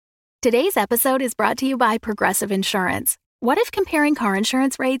Today's episode is brought to you by Progressive Insurance. What if comparing car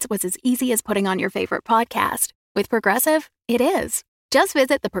insurance rates was as easy as putting on your favorite podcast? With Progressive, it is. Just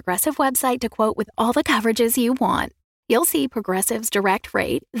visit the Progressive website to quote with all the coverages you want. You'll see Progressive's direct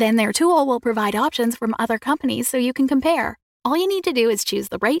rate, then their tool will provide options from other companies so you can compare. All you need to do is choose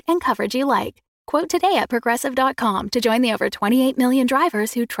the rate and coverage you like. Quote today at Progressive.com to join the over 28 million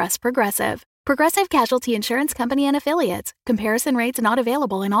drivers who trust Progressive. Progressive Casualty Insurance Company and Affiliates. Comparison rates not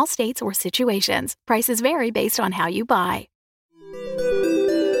available in all states or situations. Prices vary based on how you buy.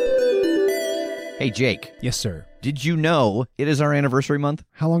 Hey, Jake. Yes, sir. Did you know it is our anniversary month?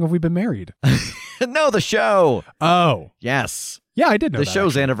 How long have we been married? No, the show. Oh. Yes. Yeah, I did know the that.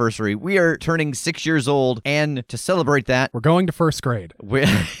 show's actually. anniversary. We are turning 6 years old, and to celebrate that, We're going to first grade.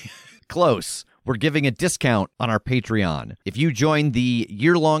 we're close. We're giving a discount on our Patreon. If you join the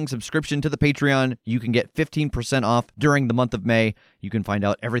year-long subscription to the Patreon, you can get 15% off during the month of May. You can find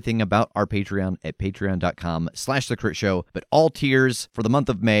out everything about our Patreon at patreon.com/The Critshow. But all tiers for the month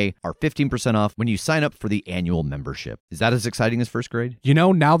of May are 15% off when you sign up for the annual membership. Is that as exciting as first grade? You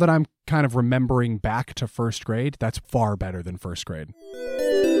know, now that I'm kind of remembering back to first grade, that's far better than first grade.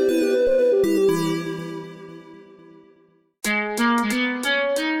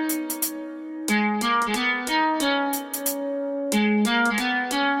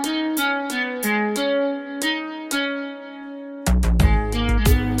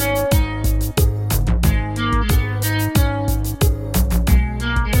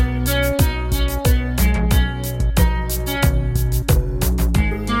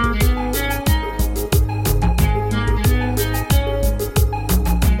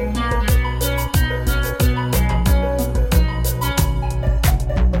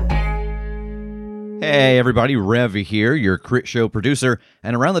 Hey, everybody. Rev here, your Crit Show producer.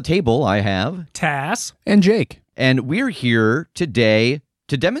 And around the table, I have Tass. And Jake. And we're here today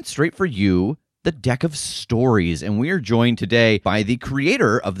to demonstrate for you the Deck of Stories. And we are joined today by the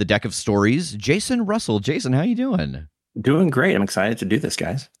creator of the Deck of Stories, Jason Russell. Jason, how you doing? Doing great. I'm excited to do this,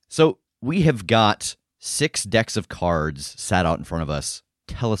 guys. So we have got 6 decks of cards sat out in front of us.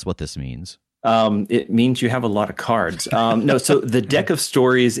 Tell us what this means. It means you have a lot of cards. No, so the Deck of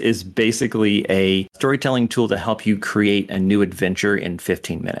Stories is basically a storytelling tool to help you create a new adventure in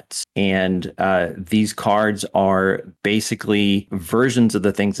 15 minutes. And these cards are basically versions of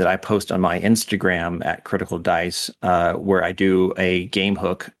the things that I post on my Instagram at Critical Dice, where I do a game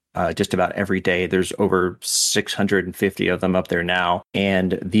hook just about every day. There's over 650 of them up there now.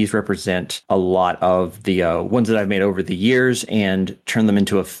 And these represent a lot of the ones that I've made over the years and turn them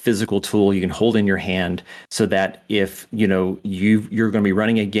into a physical tool you can hold in your hand so that if, you're going to be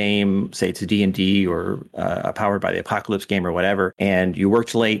running a game, say it's a D&D or a Powered by the Apocalypse game or whatever, and you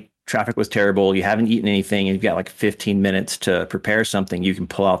worked late, traffic was terrible, you haven't eaten anything, and you've got like 15 minutes to prepare something, you can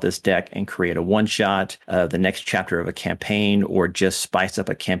pull out this deck and create a one-shot, the next chapter of a campaign, or just spice up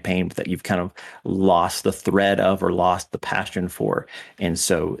a campaign that you've kind of lost the thread of or lost the passion for. And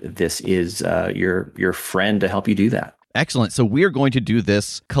so this is your friend to help you do that. Excellent. So we are going to do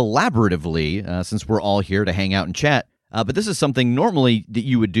this collaboratively since we're all here to hang out and chat. But this is something normally that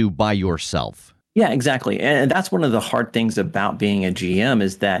you would do by yourself. Yeah, exactly. And that's one of the hard things about being a GM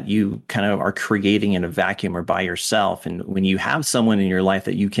is that you kind of are creating in a vacuum or by yourself. And when you have someone in your life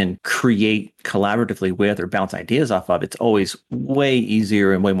that you can create collaboratively with or bounce ideas off of, it's always way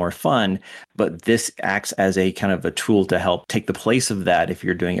easier and way more fun. But this acts as a kind of a tool to help take the place of that if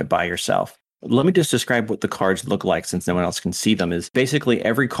you're doing it by yourself. Let me just describe what the cards look like since no one else can see them. Is basically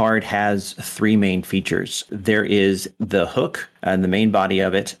every card has 3 main features. There is the hook and the main body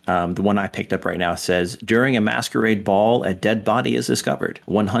of it. The one I picked up right now says, during a masquerade ball, a dead body is discovered.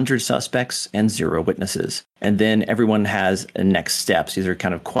 100 suspects and 0 witnesses. And then everyone has next steps. These are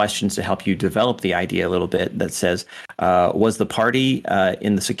kind of questions to help you develop the idea a little bit that says, was the party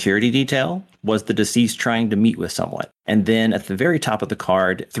in the security detail? Was the deceased trying to meet with someone? And then at the very top of the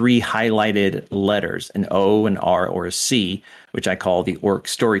card, 3 highlighted letters, an O, an R, or a C, which I call the orc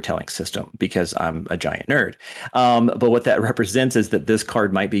storytelling system because I'm a giant nerd. But what that represents is that this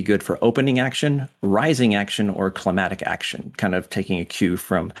card might be good for opening action, rising action, or climatic action, kind of taking a cue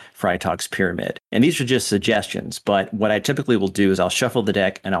from Freitag's pyramid. And these are just suggestions, but what I typically will do is I'll shuffle the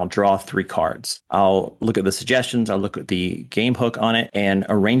deck and I'll draw 3 cards. I'll look at the suggestions, I'll look at the game hook on it, and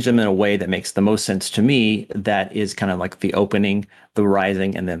arrange them in a way that makes the most sense to me that is kind kind of like the opening, the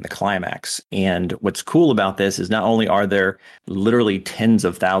rising, and then the climax. And what's cool about this is not only are there literally tens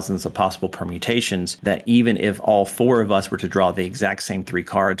of thousands of possible permutations, that even if all four of us were to draw the exact same three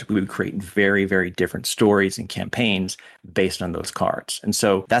cards, we would create very, very different stories and campaigns based on those cards. And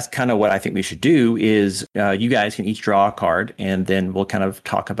so that's kind of what I think we should do is you guys can each draw a card, and then we'll kind of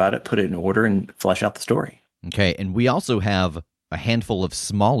talk about it, put it in order, and flesh out the story. Okay, and we also have a handful of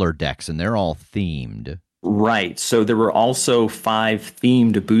smaller decks, and they're all themed. Right. So there were also 5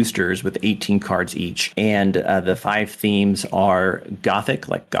 themed boosters with 18 cards each. And the 5 themes are Gothic,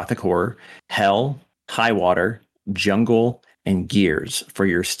 like Gothic horror, Hell, High Water, Jungle, and Gears for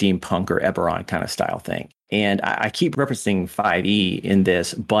your steampunk or Eberron kind of style thing. And I keep referencing 5e in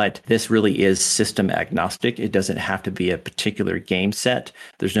this, but this really is system agnostic. It doesn't have to be a particular game set.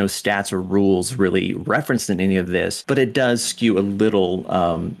 There's no stats or rules really referenced in any of this, but it does skew a little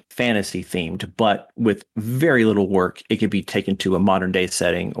fantasy themed, but with very little work, it could be taken to a modern day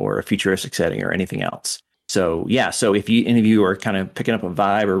setting or a futuristic setting or anything else. So yeah, so if any of you are kind of picking up a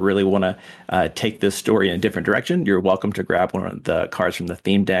vibe or really want to take this story in a different direction, you're welcome to grab one of the cards from the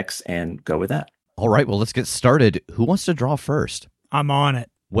theme decks and go with that. All right, well, let's get started. Who wants to draw first? I'm on it.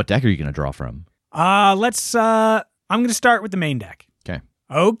 What deck are you going to draw from? I'm going to start with the main deck. Okay.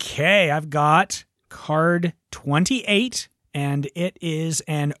 Okay, I've got card 28, and it is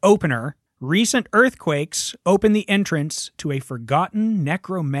an opener. Recent earthquakes open the entrance to a forgotten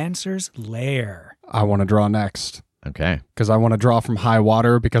necromancer's lair. I want to draw next. Okay. Because I want to draw from High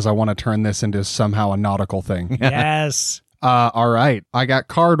Water because I want to turn this into somehow a nautical thing. Yes. All right. I got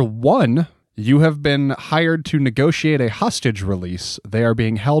card 1. You have been hired to negotiate a hostage release. They are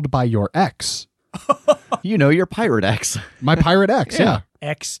being held by your ex. You know, your pirate ex. My pirate ex, yeah.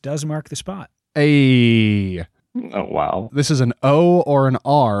 X does mark the spot. Oh, wow. This is an O or an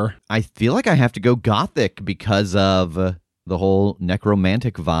R. I feel like I have to go Gothic because of the whole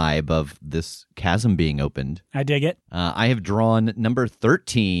necromantic vibe of this chasm being opened. I dig it. I have drawn number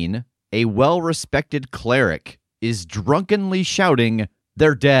 13. A well-respected cleric is drunkenly shouting,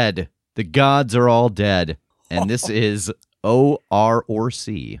 "They're dead. The gods are all dead." And this is O, R, or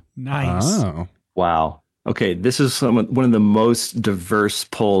C. Nice. Oh. Wow. Okay, this is one of the most diverse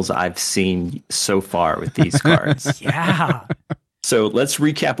pulls I've seen so far with these cards. Yeah. So let's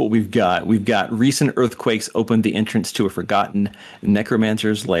recap what we've got. We've got recent earthquakes opened the entrance to a forgotten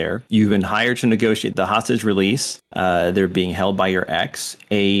necromancer's lair. You've been hired to negotiate the hostage release. They're being held by your ex.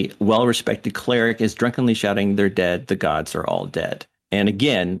 A well-respected cleric is drunkenly shouting, "They're dead. The gods are all dead." And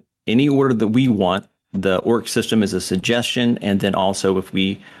again, any order that we want, the orc system is a suggestion. And then also if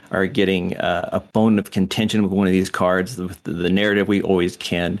we are getting a bone of contention with one of these cards, with the narrative, we always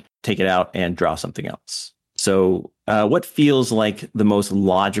can take it out and draw something else. So what feels like the most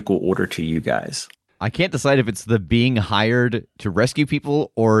logical order to you guys? I can't decide if it's the being hired to rescue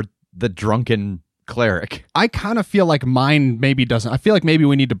people or the drunken cleric. I kind of feel like mine maybe doesn't. I feel like maybe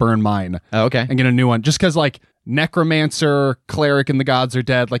we need to burn mine. Oh, okay. And get a new one. Just because, like, necromancer, cleric, and the gods are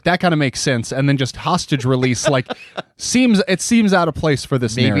dead. Like, that kind of makes sense. And then just hostage release, like, seems out of place for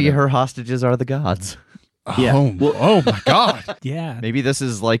this Maybe narrative. her hostages are the gods. Yeah. Oh my God. Yeah. Maybe this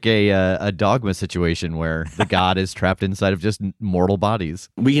is like a dogma situation where the god is trapped inside of just mortal bodies.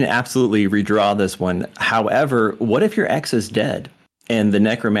 We can absolutely redraw this one. However, what if your ex is dead and the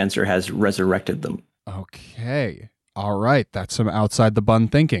necromancer has resurrected them? Okay. All right. That's some outside the bun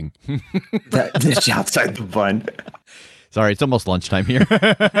thinking. That's outside the bun. Sorry, it's almost lunchtime here.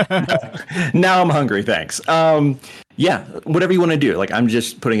 Now I'm hungry. Thanks. Yeah, whatever you want to do. Like, I'm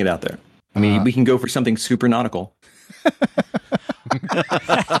just putting it out there. I mean, we can go for something super nautical.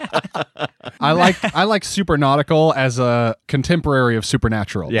 I like Supernautical as a contemporary of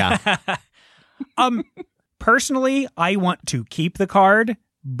Supernatural. Yeah. Personally, I want to keep the card,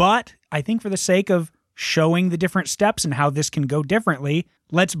 but I think for the sake of showing the different steps and how this can go differently,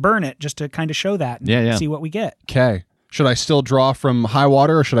 let's burn it just to kind of show that and see what we get. Okay. Should I still draw from High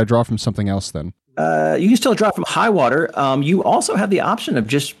Water or should I draw from something else then? You can still draw from High Water. You also have the option of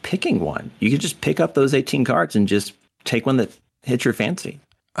just picking one. You can just pick up those 18 cards and just take one that hits your fancy.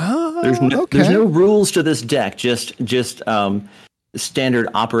 Oh, There's no rules to this deck. Just standard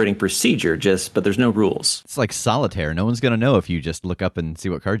operating procedure. But there's no rules. It's like solitaire. No one's going to know if you just look up and see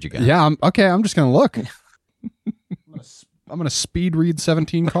what card you got. Yeah. I'm just going to look. I'm going to speed read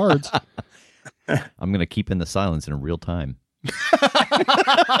 17 cards. I'm going to keep in the silence in real time.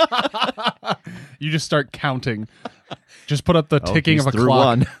 You just start counting. Just put up the ticking he's of a through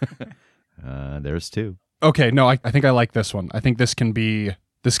clock. One. There's two. Okay, no, I think I like this one. I think this can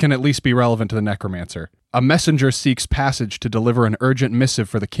at least be relevant to the necromancer. A messenger seeks passage to deliver an urgent missive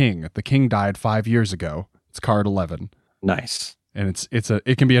for the king. The king died 5 years ago. It's card 11. Nice. And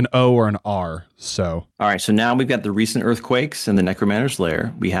it can be an O or an R. So all right, so now we've got the recent earthquakes in the Necromancer's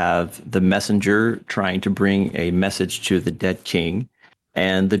Lair. We have the messenger trying to bring a message to the dead king,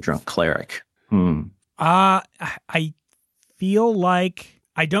 and the drunk cleric. I feel like,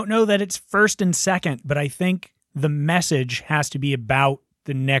 I don't know that it's first and second, but I think the message has to be about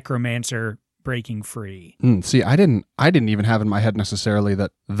the necromancer breaking free. See, I didn't even have in my head necessarily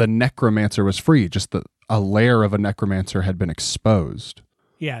that the necromancer was free, just that a lair of a necromancer had been exposed.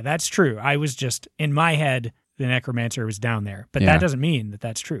 Yeah, that's true. I was just, in my head, the necromancer was down there. But that doesn't mean that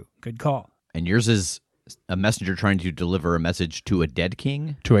that's true. Good call. And yours is a messenger trying to deliver a message to a dead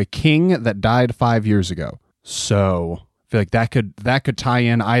king? To a king that died 5 years ago. So I feel like that could tie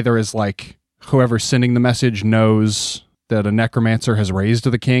in either as like whoever's sending the message knows that a necromancer has raised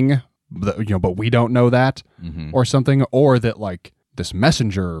the king, but we don't know that, or something, or that like this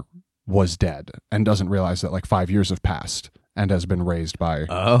messenger was dead and doesn't realize that like 5 years have passed and has been raised by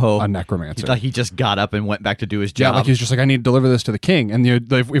a necromancer. Like he just got up and went back to do his job. Yeah, like he was just like, I need to deliver this to the king. And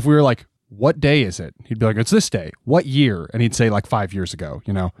if we were like, what day is it? He'd be like, it's this day. What year? And he'd say like 5 years ago,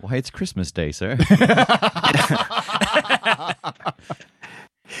 Why, it's Christmas Day, sir.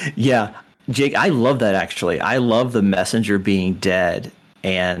 Yeah, Jake, I love that actually. I love the messenger being dead,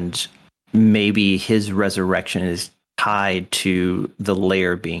 and maybe his resurrection is tied to the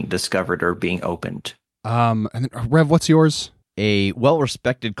lair being discovered or being opened. And then, Rev, what's yours? A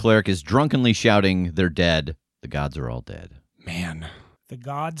well-respected cleric is drunkenly shouting, "They're dead. The gods are all dead." Man. The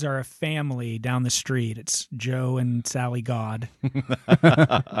gods are a family down the street. It's Joe and Sally God.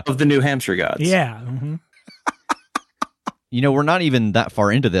 Of the New Hampshire gods. Yeah. Mm-hmm. We're not even that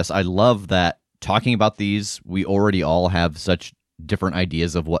far into this. I love that talking about these, we already all have such different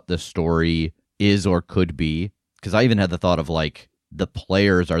ideas of what the story is or could be. Because I even had the thought of like the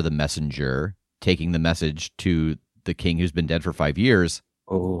players are the messenger taking the message to the king who's been dead for 5 years.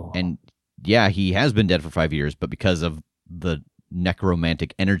 Oh. And yeah, he has been dead for 5 years, but because of the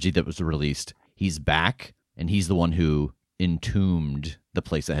necromantic energy that was released, he's back, and he's the one who entombed the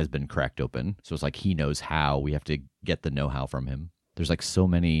place that has been cracked open. So it's like he knows how. We have to get the know-how from him. There's like so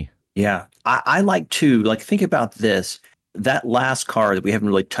many. Yeah. I like to think about this. That last card that we haven't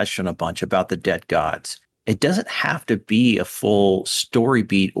really touched on a bunch about the dead gods. It doesn't have to be a full story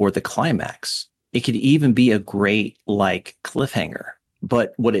beat or the climax. It could even be a great like cliffhanger.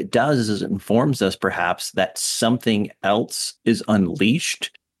 But what it does is it informs us perhaps that something else is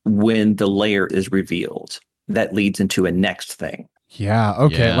unleashed when the layer is revealed. That leads into a next thing. Yeah,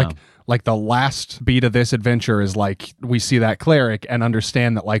 okay. Yeah. Like the last beat of this adventure is like we see that cleric and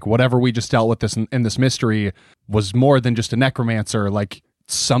understand that like whatever we just dealt with this in this mystery was more than just a necromancer. Like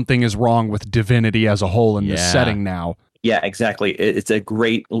something is wrong with divinity as a whole in this setting now. Yeah, exactly. It's a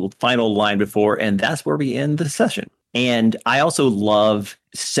great final line before, and that's where we end the session. And I also love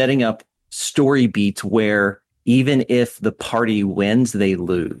setting up story beats where even if the party wins, they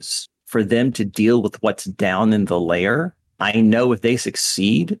lose. For them to deal with what's down in the layer, I know if they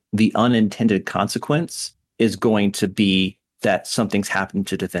succeed, the unintended consequence is going to be that something's happened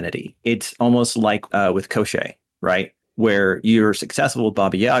to divinity. It's almost like with Koshe, right? Where you're successful with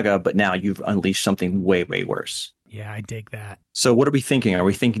Baba Yaga, but now you've unleashed something way, way worse. Yeah, I dig that. So what are we thinking? Are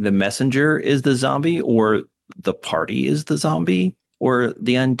we thinking the messenger is the zombie, or the party is the zombie, or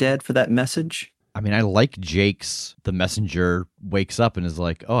the undead for that message? I mean, I like Jake's, the messenger wakes up and is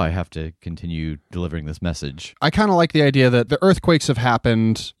like, oh, I have to continue delivering this message. I kind of like the idea that the earthquakes have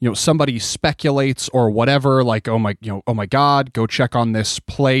happened, somebody speculates or whatever, like, oh my God, go check on this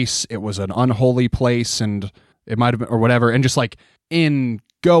place. It was an unholy place and it might have been, or whatever. And just like in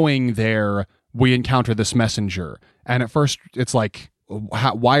going there, we encounter this messenger. And at first it's like,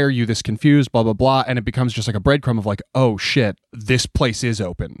 why are you this confused, blah, blah, blah. And it becomes just like a breadcrumb of like, oh shit, this place is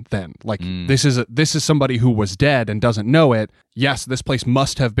open then. Like this is somebody who was dead and doesn't know it. Yes, this place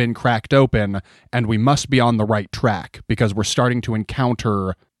must have been cracked open and we must be on the right track because we're starting to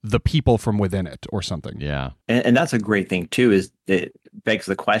encounter the people from within it or something. Yeah. And that's a great thing too, is it begs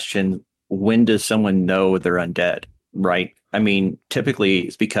the question, when does someone know they're undead, right? I mean, typically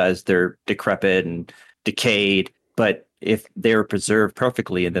it's because they're decrepit and decayed, but if they were preserved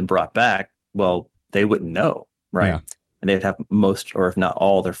perfectly and then brought back, well, they wouldn't know, right? Yeah. And they'd have most, or if not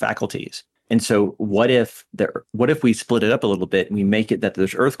all, their faculties. And so what if we split it up a little bit and we make it that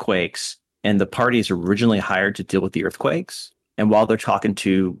there's earthquakes and the party is originally hired to deal with the earthquakes, and while they're talking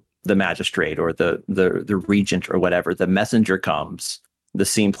to the magistrate or the regent or whatever, the messenger comes, the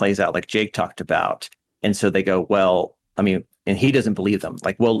scene plays out like Jake talked about. And so they go, well, I mean, and he doesn't believe them.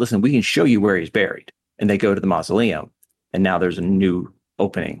 Like, well, listen, we can show you where he's buried. And they go to the mausoleum. And now there's a new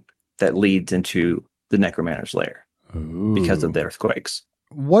opening that leads into the necromancer's lair because of the earthquakes.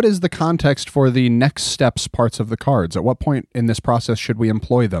 What is the context for the next steps parts of the cards? At what point in this process should we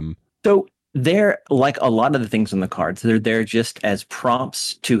employ them? So they're like a lot of the things on the cards. They're there just as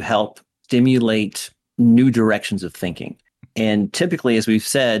prompts to help stimulate new directions of thinking. And typically, as we've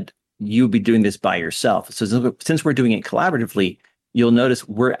said, you'll be doing this by yourself. So since we're doing it collaboratively, you'll notice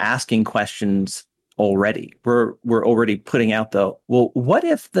we're asking questions already. We're already putting out what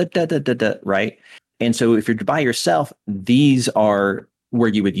if the right? And so if you're by yourself, these are where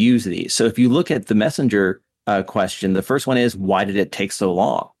you would use these. So if you look at the messenger question, the first one is, why did it take so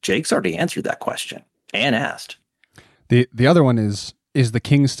long? Jake's already answered that question and asked. The other one is the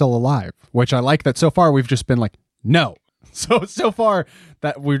king still alive? Which I like that so far we've just been like, no. So far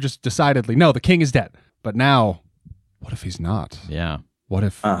that we're just decidedly, no, the king is dead. But now, what if he's not? Yeah. What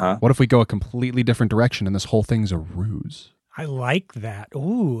if we go a completely different direction and this whole thing's a ruse? I like that.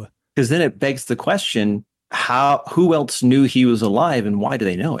 Ooh. Because then it begs the question, who else knew he was alive and why do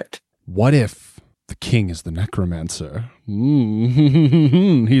they know it? What if the king is the necromancer?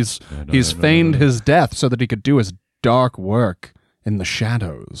 He's feigned his death so that he could do his dark work in the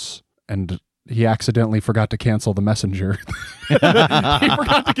shadows. And he accidentally forgot to cancel the messenger. He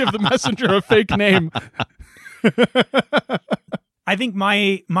forgot to give the messenger a fake name. I think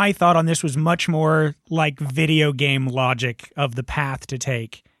my thought on this was much more like video game logic of the path to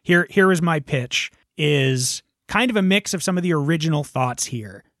take. Here is my pitch, is kind of a mix of some of the original thoughts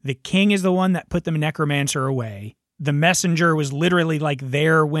here. The king is the one that put the necromancer away. The messenger was literally like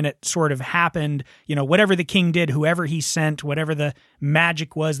there when it sort of happened. You know, whatever the king did, whoever he sent, whatever the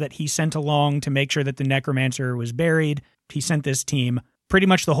magic was that he sent along to make sure that the necromancer was buried, he sent this team. Pretty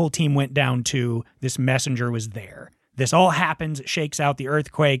much the whole team went down to this messenger was there. This all happens, it shakes out the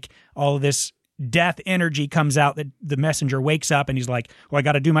earthquake, all of this death energy comes out, that the messenger wakes up and he's like, well, I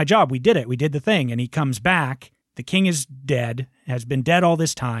got to do my job. We did it. We did the thing. And he comes back. The king is dead, has been dead all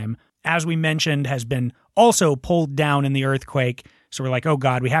this time. As we mentioned, has been also pulled down in the earthquake. So we're like, oh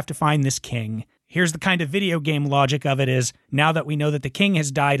God, we have to find this king. Here's the kind of video game logic of it is, now that we know that the king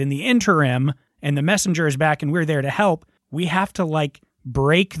has died in the interim and the messenger is back and we're there to help, we have to like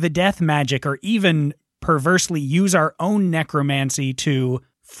break the death magic or even perversely use our own necromancy to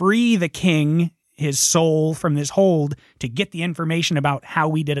free the king, his soul, from this hold to get the information about how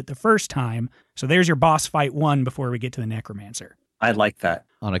we did it the first time. So there's your boss fight one before we get to the necromancer. I like that.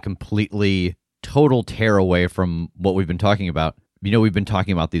 On a completely total tear away from what we've been talking about. You know, we've been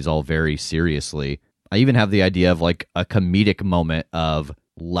talking about these all very seriously. I even have the idea of like a comedic moment of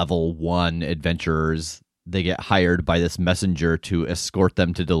level 1 adventurers. They get hired by this messenger to escort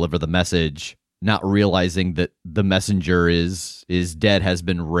them to deliver the message, not realizing that the messenger is dead, has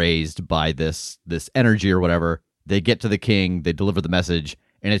been raised by this energy or whatever. They get to the king, they deliver the message,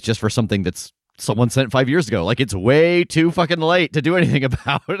 and it's just for something that's someone sent 5 years ago. Like, it's way too fucking late to do anything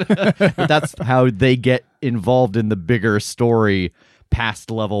about. But that's how they get involved in the bigger story past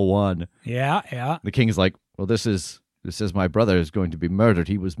level 1. Yeah. The king is like, well, this is my brother is going to be murdered.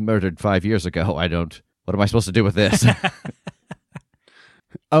 He was murdered 5 years ago. What am I supposed to do with this?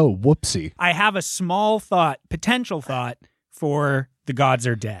 Oh, whoopsie. I have a small potential thought for The Gods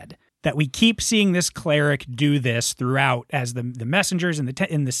Are Dead. That we keep seeing this cleric do this throughout as the messengers in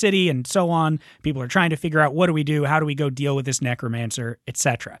the city and so on. People are trying to figure out, what do we do? How do we go deal with this necromancer,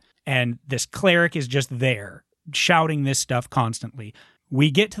 etc. And this cleric is just there, shouting this stuff constantly.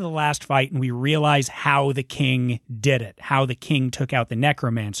 We get to the last fight and we realize how the king did it, how the king took out the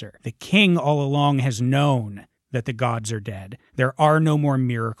necromancer. The king all along has known that the gods are dead. There are no more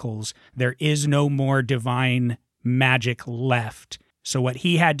miracles. There is no more divine magic left. So what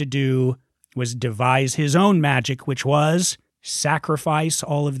he had to do was devise his own magic, which was sacrifice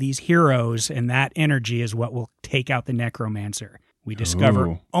all of these heroes, and that energy is what will take out the necromancer. We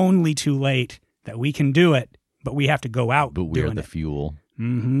discover only too late that we can do it, but we have to go out But we are doing the it. fuel.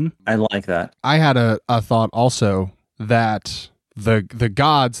 Mm-hmm. I like that. I had a thought also that the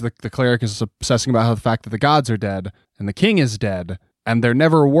gods, the cleric is obsessing about the fact that the gods are dead and the king is dead, and there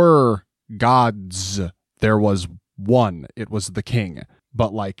never were gods. There was one. It was the king.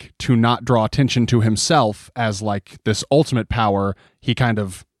 But like, to not draw attention to himself as like this ultimate power, he kind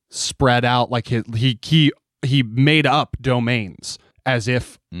of spread out, like he made up domains as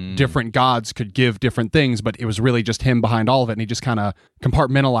if different gods could give different things, but it was really just him behind all of it, and he just kind of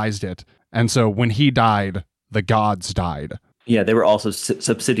compartmentalized it. And so when he died, the gods died. Yeah, they were also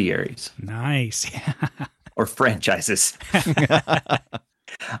subsidiaries. Nice. Or franchises.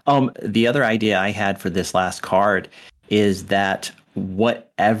 The other idea I had for this last card is that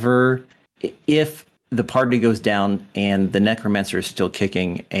if the party goes down and the necromancer is still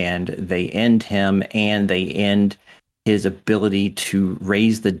kicking, and they end him, and they end his ability to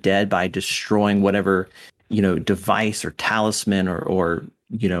raise the dead by destroying whatever, device or talisman or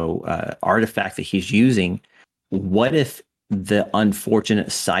artifact that he's using. What if the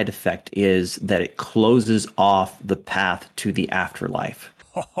unfortunate side effect is that it closes off the path to the afterlife?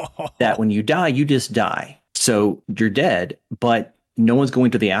 That when you die, you just die. So you're dead, but no one's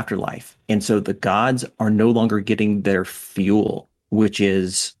going to the afterlife. And so the gods are no longer getting their fuel, which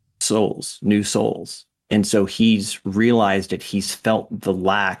is souls, new souls. And so he's realized it. He's felt the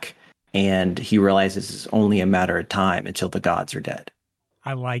lack, and he realizes it's only a matter of time until the gods are dead.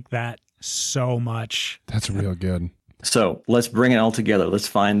 I like that so much. That's real good. So let's bring it all together. Let's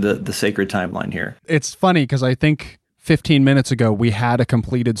find the sacred timeline here. It's funny because I think 15 minutes ago we had a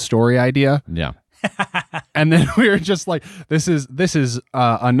completed story idea. Yeah. And then we were just like, this is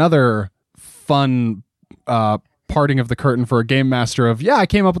another fun parting of the curtain for a game master of, I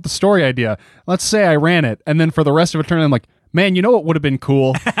came up with the story idea. Let's say I ran it. And then for the rest of it, I'm like, man, you know what would have been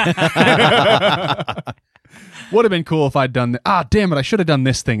cool? Would have been cool if I'd done damn it, I should have done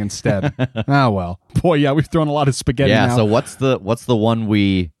this thing instead. Well. Boy, yeah, we've thrown a lot of spaghetti now. So what's the one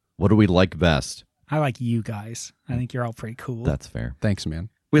what do we like best? I like you guys. I think you're all pretty cool. That's fair. Thanks, man.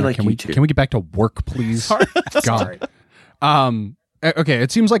 We like you too. Can we get back to work, please? God. Okay,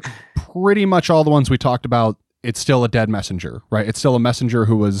 it seems like pretty much all the ones we talked about, it's still a dead messenger, right? It's still a messenger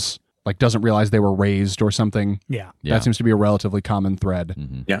who was like doesn't realize they were raised or something. Yeah. That seems to be a relatively common thread.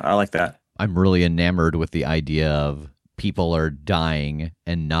 Mm-hmm. Yeah, I like that. I'm really enamored with the idea of people are dying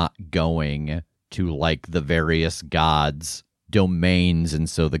and not going to like the various gods' domains, and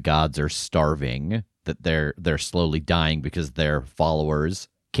so the gods are starving, that they're slowly dying because their followers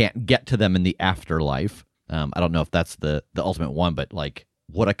can't get to them in the afterlife. I don't know if that's the ultimate one, but like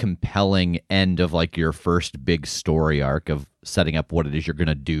what a compelling end of like your first big story arc of setting up what it is you're going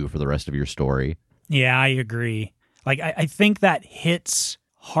to do for the rest of your story. Yeah, I agree. Like, I think that hits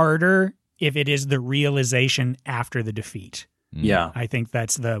harder if it is the realization after the defeat. Yeah. I think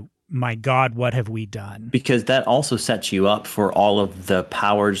that's my God, what have we done? Because that also sets you up for all of the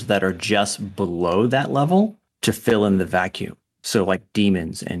powers that are just below that level to fill in the vacuum. So like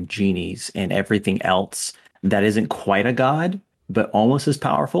demons and genies and everything else that isn't quite a god, but almost as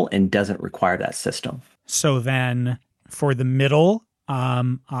powerful and doesn't require that system. So then for the middle,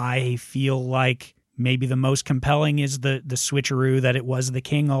 I feel like maybe the most compelling is the switcheroo that it was the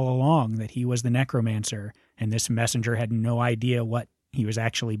king all along, that he was the necromancer, and this messenger had no idea what he was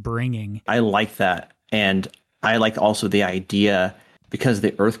actually bringing. I like that. And I like also the idea, because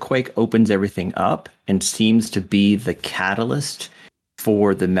the earthquake opens everything up and seems to be the catalyst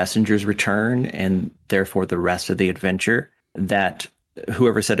for the messenger's return and therefore the rest of the adventure, that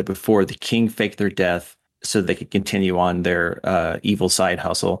whoever said it before, the king faked their death so they could continue on their evil side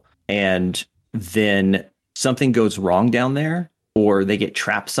hustle. And then something goes wrong down there, or they get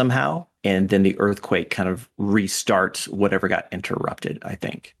trapped somehow, and then the earthquake kind of restarts whatever got interrupted, I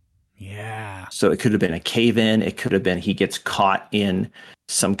think. Yeah. So it could have been a cave-in. It could have been he gets caught in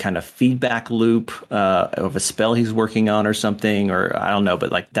some kind of feedback loop of a spell he's working on or something, or I don't know,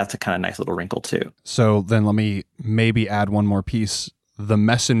 but like that's a kind of nice little wrinkle too. So then let me maybe add one more piece. The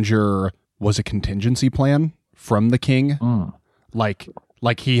messenger was a contingency plan from the king.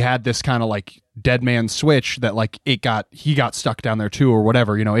 Like he had this kind of like dead man switch that like he got stuck down there too or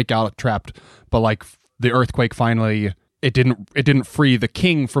whatever, it got trapped, but like the earthquake finally, it didn't free the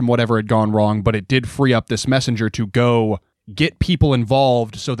king from whatever had gone wrong, but it did free up this messenger to go get people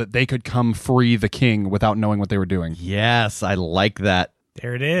involved so that they could come free the king without knowing what they were doing. Yes, I like that.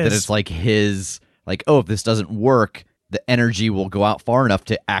 There it is. That it's like his, like, if this doesn't work, the energy will go out far enough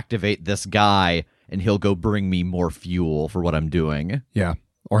to activate this guy, and he'll go bring me more fuel for what I'm doing. Yeah.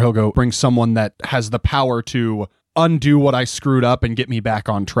 Or he'll go bring someone that has the power to undo what I screwed up and get me back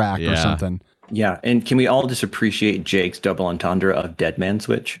on track or something. Yeah, and can we all just appreciate Jake's double entendre of Dead Man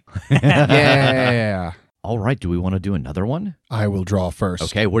Switch? Yeah. All right, do we want to do another one? I will draw first.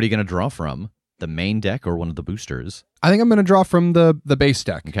 Okay, what are you going to draw from? The main deck or one of the boosters? I think I'm going to draw from the base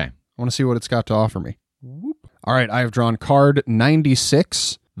deck. Okay. I want to see what it's got to offer me. All right, I have drawn card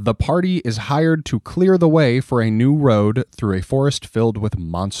 96. The party is hired to clear the way for a new road through a forest filled with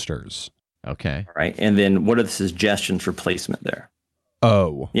monsters. Okay. All right, and then what are the suggestions for placement there?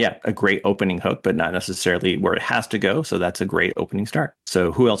 Oh. Yeah, a great opening hook, but not necessarily where it has to go, so that's a great opening start.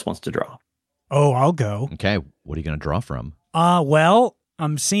 So who else wants to draw? Oh, I'll go. Okay, what are you going to draw from? Well,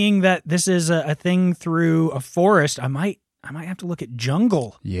 I'm seeing that this is a thing through a forest. I might have to look at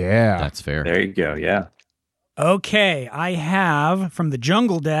jungle. Yeah. That's fair. There you go, yeah. Okay, I have from the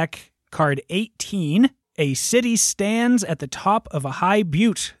jungle deck Card 18. A city stands at the top of a high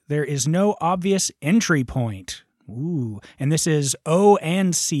butte. There is no obvious entry point. Ooh. And this is O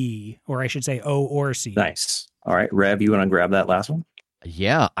and C, or I should say O or C. Nice. All right, Rev, you want to grab that last one?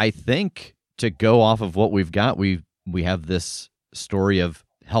 Yeah, I think to go off of what we've got, we have this story of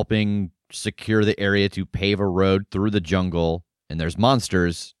helping secure the area to pave a road through the jungle, and there's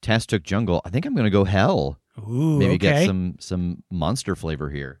monsters. Tess took jungle. I think I'm going to go hell. Ooh, maybe okay. get some monster flavor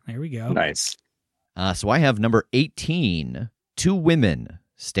here. There we go. Nice. So I have number 18. Two women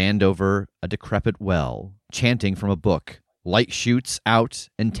stand over a decrepit well, chanting from a book. Light shoots out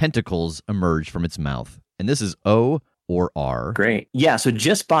and tentacles emerge from its mouth. And this is O or R. Great. Yeah, so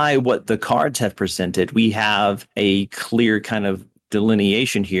just by what the cards have presented, we have a clear kind of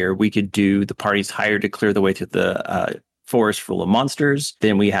delineation here. We could do the parties hired to clear the way through the forest full of monsters.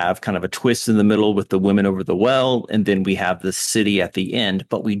 Then we have kind of a twist in the middle with the women over the well. And then we have the city at the end,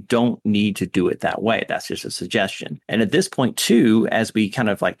 but we don't need to do it that way. That's just a suggestion. And at this point too, as we kind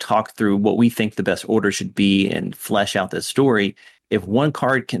of like talk through what we think the best order should be and flesh out this story, if one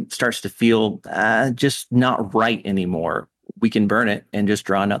card starts to feel just not right anymore, we can burn it and just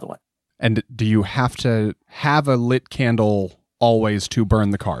draw another one. And do you have to have a lit candle always to burn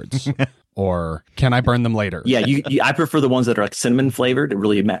the cards? Or can I burn them later? Yeah, I prefer the ones that are like cinnamon flavored. It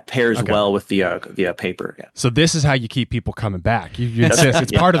really pairs well with the paper. Yeah. So this is how you keep people coming back. You insist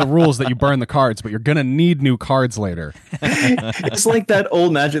it's part of the rules that you burn the cards, but you're going to need new cards later. It's like that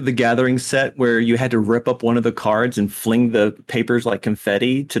old Magic the Gathering set where you had to rip up one of the cards and fling the papers like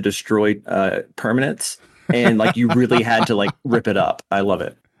confetti to destroy permanents. And like you really had to like rip it up. I love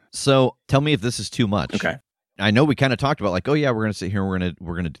it. So tell me if this is too much. Okay. I know we kind of talked about like, oh yeah, we're going to sit here and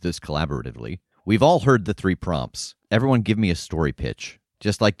we're going to do this collaboratively. We've all heard the 3 prompts. Everyone give me a story pitch.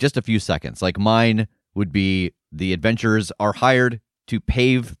 Just a few seconds. Like mine would be the adventurers are hired to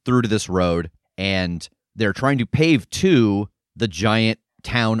pave through to this road and they're trying to pave to the giant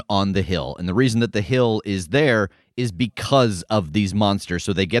town on the hill. And the reason that the hill is there is because of these monsters.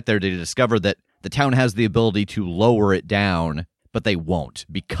 So they get there to discover that the town has the ability to lower it down, but they won't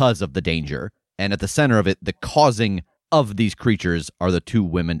because of the danger. And at the center of it, the causing of these creatures are the 2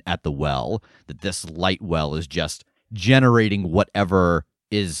 women at the well, that this light well is just generating whatever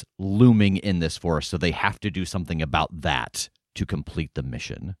is looming in this forest. So they have to do something about that to complete the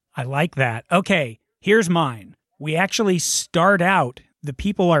mission. I like that. Okay, here's mine. We actually start out, the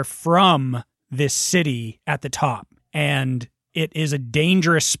people are from this city at the top, and it is a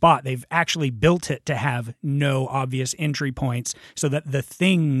dangerous spot. They've actually built it to have no obvious entry points so that the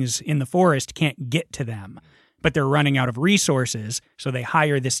things in the forest can't get to them. But they're running out of resources, so they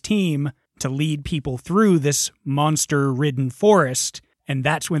hire this team to lead people through this monster-ridden forest, and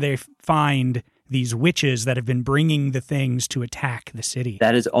that's when they find these witches that have been bringing the things to attack the city.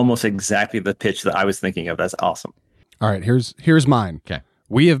 That is almost exactly the pitch that I was thinking of. That's awesome. All right, here's mine. Okay.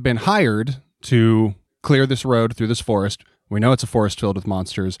 We have been hired to clear this road through this forest. We know it's a forest filled with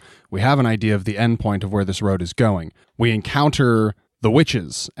monsters. We have an idea of the end point of where this road is going. We encounter the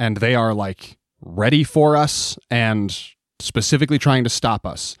witches, and they are like ready for us and specifically trying to stop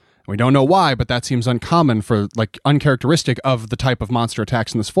us. We don't know why, but that seems uncommon for like uncharacteristic of the type of monster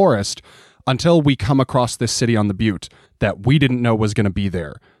attacks in this forest until we come across this city on the butte that we didn't know was going to be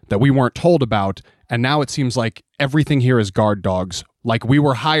there, that we weren't told about. And now it seems like everything here is guard dogs. Like we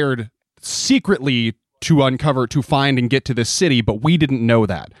were hired secretly to uncover, to find and get to this city, but we didn't know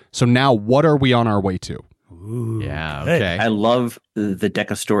that. So now what are we on our way to? Ooh, yeah, good. okay. I love the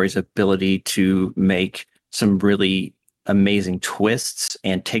deck of stories' ability to make some really amazing twists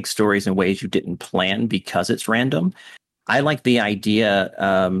and take stories in ways you didn't plan because it's random. I like the idea,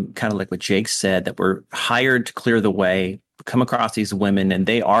 kind of like what Jake said, that we're hired to clear the way, come across these women, and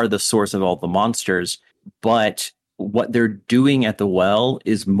they are the source of all the monsters. But what they're doing at the well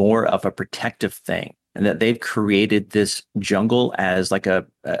is more of a protective thing, and that they've created this jungle as like a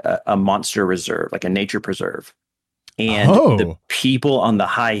monster reserve, like a nature preserve. And the people on the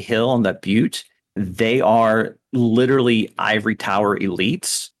high hill on that butte, they are literally ivory tower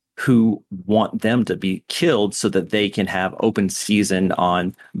elites who want them to be killed so that they can have open season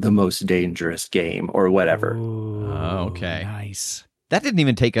on the most dangerous game or whatever. Ooh, okay. Nice. That didn't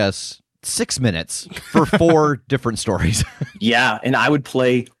even take us 6 minutes for 4 different stories. Yeah, and I would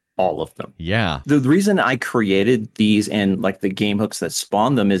play all of them. Yeah. The reason I created these and like the game hooks that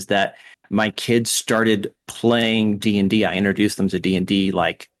spawned them is that my kids started playing D&D. I introduced them to D&D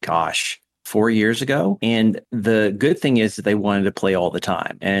like, gosh, 4 years ago. And the good thing is that they wanted to play all the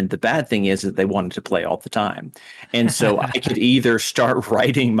time. And the bad thing is that they wanted to play all the time. And so I could either start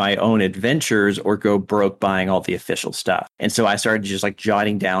writing my own adventures or go broke buying all the official stuff. And so I started just like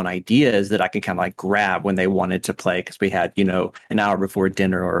jotting down ideas that I could kind of like grab when they wanted to play, because we had, an hour before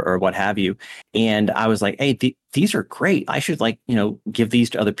dinner or what have you. And I was like, hey, these are great. I should give these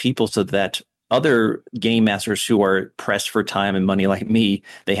to other people so that other game masters who are pressed for time and money like me,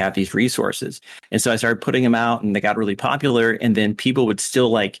 they have these resources. And so I started putting them out and they got really popular. And then people would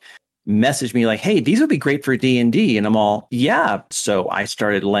still message me like, hey, these would be great for D&D. And I'm all, yeah. So I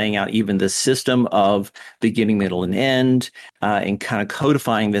started laying out even the system of beginning, middle, and end, and kind of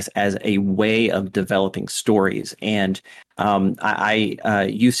codifying this as a way of developing stories. And I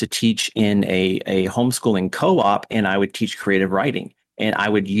used to teach in a homeschooling co-op, and I would teach creative writing. And I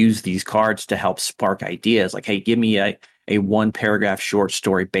would use these cards to help spark ideas like, hey, give me a 1-paragraph short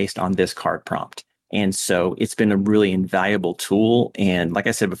story based on this card prompt. And so it's been a really invaluable tool. And like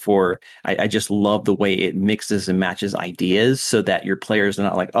I said before, I just love the way it mixes and matches ideas so that your players are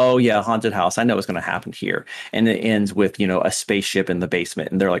not like, oh, yeah, haunted house, I know what's going to happen here. And it ends with, a spaceship in the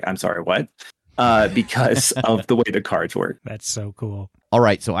basement. And they're like, I'm sorry, what? Because of the way the cards work. That's so cool. All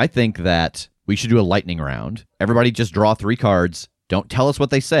right. So I think that we should do a lightning round. Everybody just draw 3 cards. Don't tell us what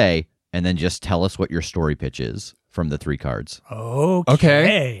they say. And then just tell us what your story pitch is from the 3 cards.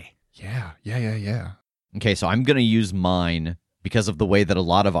 Okay. Yeah. Okay, so I'm going to use mine because of the way that a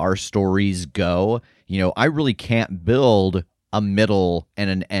lot of our stories go. I really can't build a middle and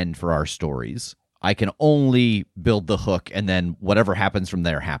an end for our stories. I can only build the hook, and then whatever happens from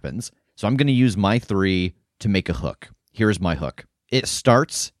there happens. So I'm going to use my 3 to make a hook. Here's my hook. It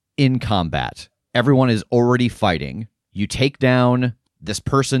starts in combat. Everyone is already fighting. You take down this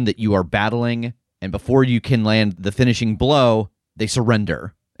person that you are battling, and before you can land the finishing blow, they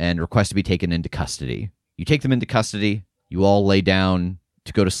surrender and request to be taken into custody. You take them into custody, you all lay down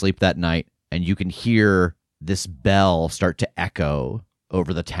to go to sleep that night, and you can hear this bell start to echo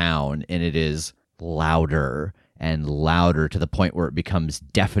over the town, and it is louder and louder to the point where it becomes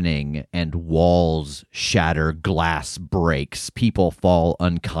deafening, and walls shatter, glass breaks, people fall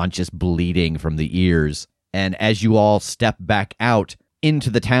unconscious, bleeding from the ears. And as you all step back out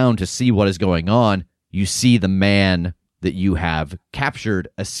into the town to see what is going on, you see the man that you have captured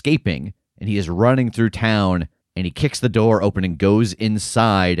escaping, and he is running through town, and he kicks the door open and goes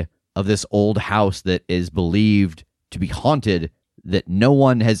inside of this old house that is believed to be haunted, that no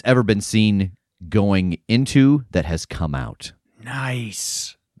one has ever been seen going into that has come out.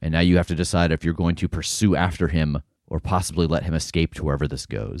 Nice. And now you have to decide if you're going to pursue after him or possibly let him escape to wherever this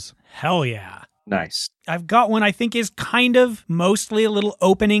goes. Hell yeah. Nice. I've got one I think is kind of mostly a little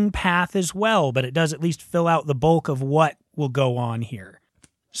opening path as well, but it does at least fill out the bulk of what will go on here.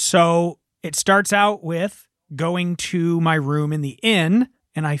 So it starts out with going to my room in the inn,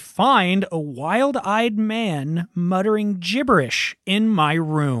 and I find a wild-eyed man muttering gibberish in my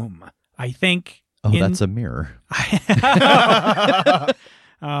room. I think... that's a mirror.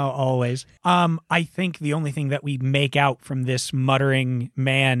 Always. I think the only thing that we make out from this muttering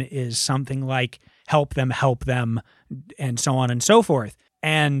man is something like, help them, and so on and so forth.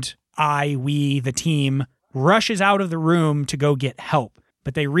 And we, the team, rushes out of the room to go get help.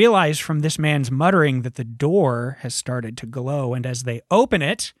 But they realize from this man's muttering that the door has started to glow. And as they open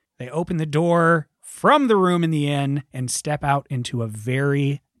it, they open the door from the room in the inn and step out into a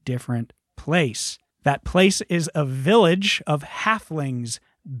very different place. That place is a village of halflings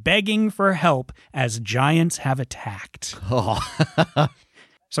begging for help as giants have attacked.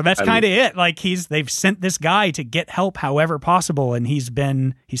 So that's kind of it. They've sent this guy to get help however possible, and he's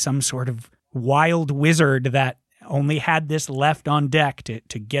some sort of wild wizard that only had this left on deck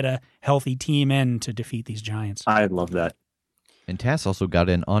to get a healthy team in to defeat these giants. I love that. And Tass also got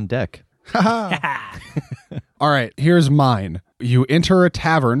in on deck. All right, here's mine. You enter a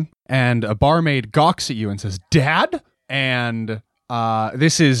tavern, and a barmaid gawks at you and says, "Dad?" And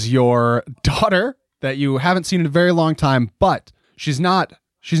this is your daughter that you haven't seen in a very long time, but she's not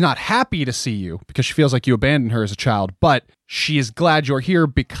happy to see you because she feels like you abandoned her as a child, but she is glad you're here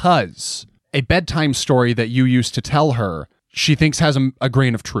because a bedtime story that you used to tell her, she thinks has a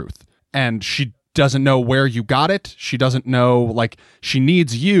grain of truth, and she doesn't know where you got it. She doesn't know, she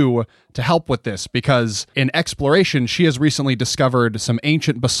needs you to help with this because in exploration, she has recently discovered some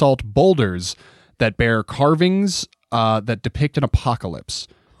ancient basalt boulders that bear carvings that depict an apocalypse.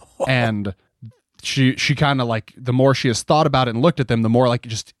 And she kind of the more she has thought about it and looked at them, the more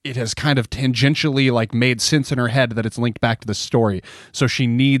it has kind of tangentially made sense in her head that it's linked back to the story. So she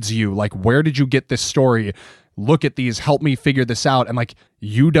needs you. Where did you get this story? Look at these, help me figure this out. And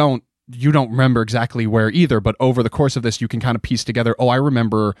you don't you don't remember exactly where either, but over the course of this, you can kind of piece together, oh, I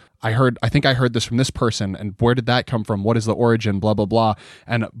remember, I think I heard this from this person, and where did that come from? What is the origin? Blah, blah, blah.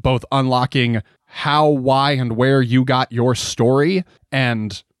 And both unlocking how, why, and where you got your story,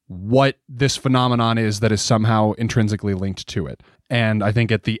 and what this phenomenon is that is somehow intrinsically linked to it. And I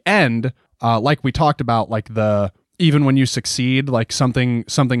think at the end, like we talked about, like even when you succeed, like something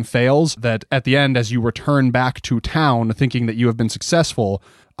fails, that at the end, as you return back to town thinking that you have been successful,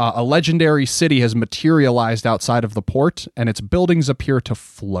 a legendary city has materialized outside of the port, and its buildings appear to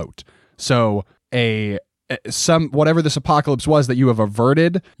float. So whatever this apocalypse was that you have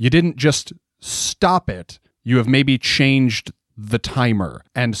averted, you didn't just stop it, you have maybe changed the timer.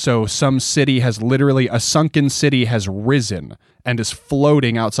 And so some city has literally, a sunken city has risen and is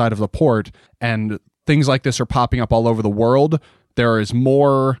floating outside of the port, and things like this are popping up all over the world. There is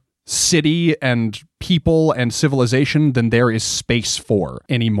more city and people and civilization than there is space for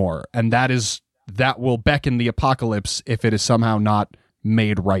anymore. And that will beckon the apocalypse if it is somehow not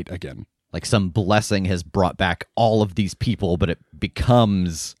made right again. Like some blessing has brought back all of these people, but it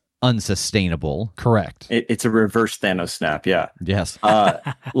becomes unsustainable. Correct. It's a reverse Thanos snap. Yeah. Yes.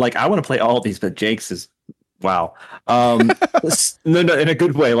 Like I want to play all of these, but Jake's is wow. No, in a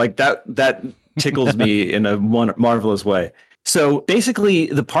good way. Like that tickles me in a marvelous way. So basically,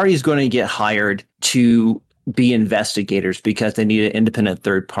 the party is going to get hired to be investigators because they need an independent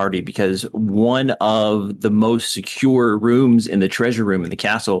third party, because one of the most secure rooms in the treasure room in the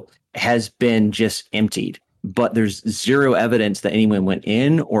castle has been just emptied. But there's zero evidence that anyone went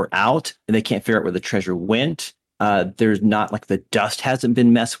in or out, and they can't figure out where the treasure went. There's not, like, the dust hasn't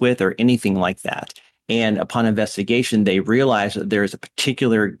been messed with or anything like that. And upon investigation, they realize that there's a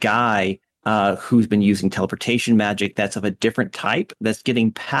particular guy who's been using teleportation magic that's of a different type, that's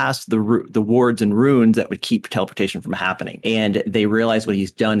getting past the wards and runes that would keep teleportation from happening. And they realize what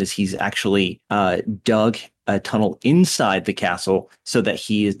he's done is he's actually dug a tunnel inside the castle so that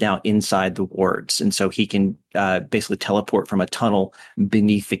he is now inside the wards. And so he can basically teleport from a tunnel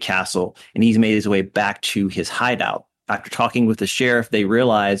beneath the castle. And he's made his way back to his hideout. After talking with the sheriff, they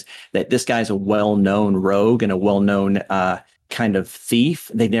realize that this guy's a well-known rogue and a well-known kind of thief.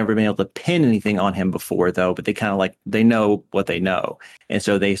 They've never been able to pin anything on him before, though, but they know what they know. And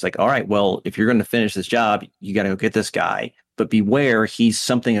so they're like, all right, well, if you're going to finish this job, you got to go get this guy. But beware, he's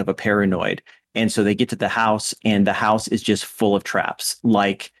something of a paranoid. And so they get to the house, and the house is just full of traps.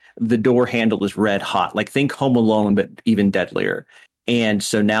 Like, the door handle is red hot. Like, think Home Alone, but even deadlier. And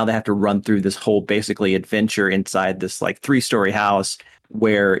so now they have to run through this whole basically adventure inside this like 3-story house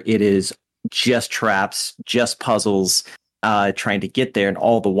where it is just traps, just puzzles, trying to get there. And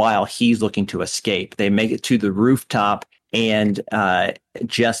all the while he's looking to escape. They make it to the rooftop, and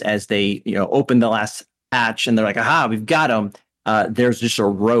just as they, open the last hatch and they're like, aha, we've got him. There's just a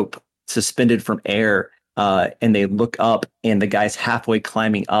rope suspended from air. And they look up, and the guy's halfway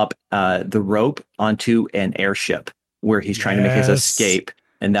climbing up the rope onto an airship where he's trying to make his escape.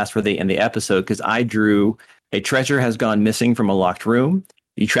 And that's where they end the episode, because I drew a treasure has gone missing from a locked room.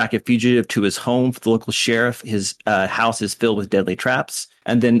 You track a fugitive to his home for the local sheriff. His house is filled with deadly traps.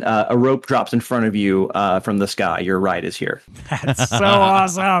 And then a rope drops in front of you from the sky. Your ride is here. That's so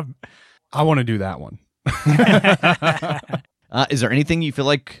awesome. I want to do that one. Is there anything you feel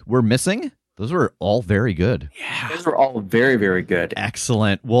like we're missing? Those were all very good. Yeah. Those were all very, very good.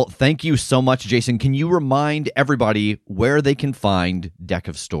 Excellent. Well, thank you so much, Jason. Can you remind everybody where they can find Deck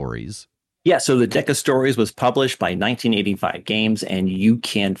of Stories? Yeah, so the Deck of Stories was published by 1985 Games, and you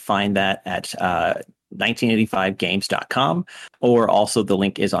can find that at 1985games.com, or also the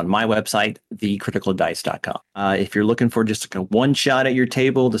link is on my website, thecriticaldice.com. If you're looking for just like a one shot at your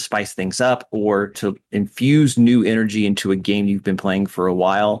table to spice things up or to infuse new energy into a game you've been playing for a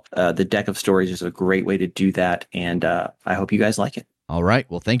while, the Deck of Stories is a great way to do that, and I hope you guys like it. All right.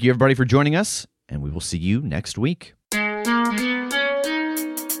 Well, thank you, everybody, for joining us, and we will see you next week.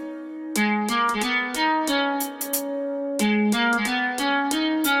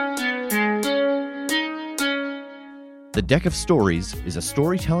 The Deck of Stories is a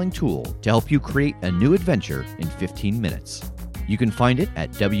storytelling tool to help you create a new adventure in 15 minutes. You can find it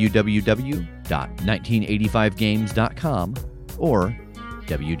at www.1985games.com or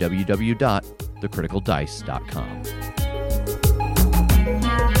www.thecriticaldice.com.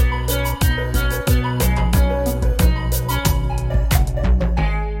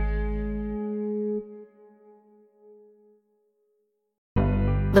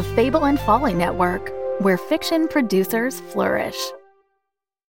 The Fable and Folly Network, where fiction producers flourish.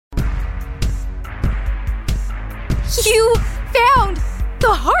 You found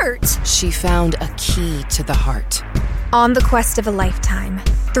the heart! She found a key to the heart. On the quest of a lifetime,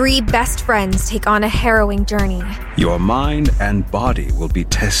 3 best friends take on a harrowing journey. Your mind and body will be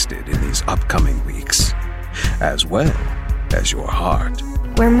tested in these upcoming weeks, as well as your heart.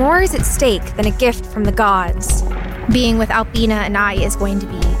 Where more is at stake than a gift from the gods. Being with Alpina and I is going to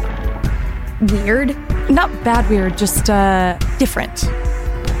be weird. Not bad weird, just different.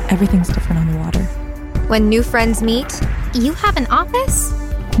 Everything's different on the water. When new friends meet, You have an office?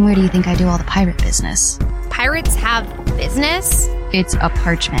 Where do you think I do all the pirate business? Pirates have business? It's a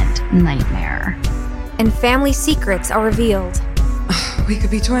parchment nightmare. and family secrets are revealed. We could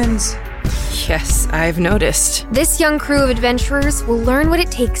be twins. Yes, I've noticed. This young crew of adventurers will learn what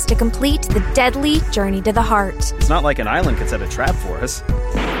it takes to complete the deadly journey to the heart. It's not like an island could set a trap for us.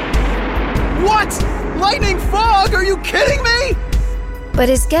 What? Lightning fog? Are you kidding me? But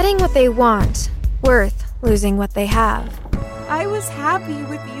is getting what they want worth losing what they have? I was happy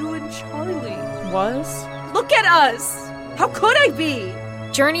with you and Charlie. Was? Look at us! How could I be?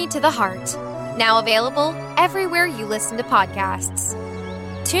 Journey to the Heart. Now available everywhere you listen to podcasts.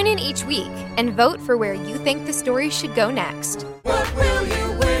 Tune in each week and vote for where you think the story should go next.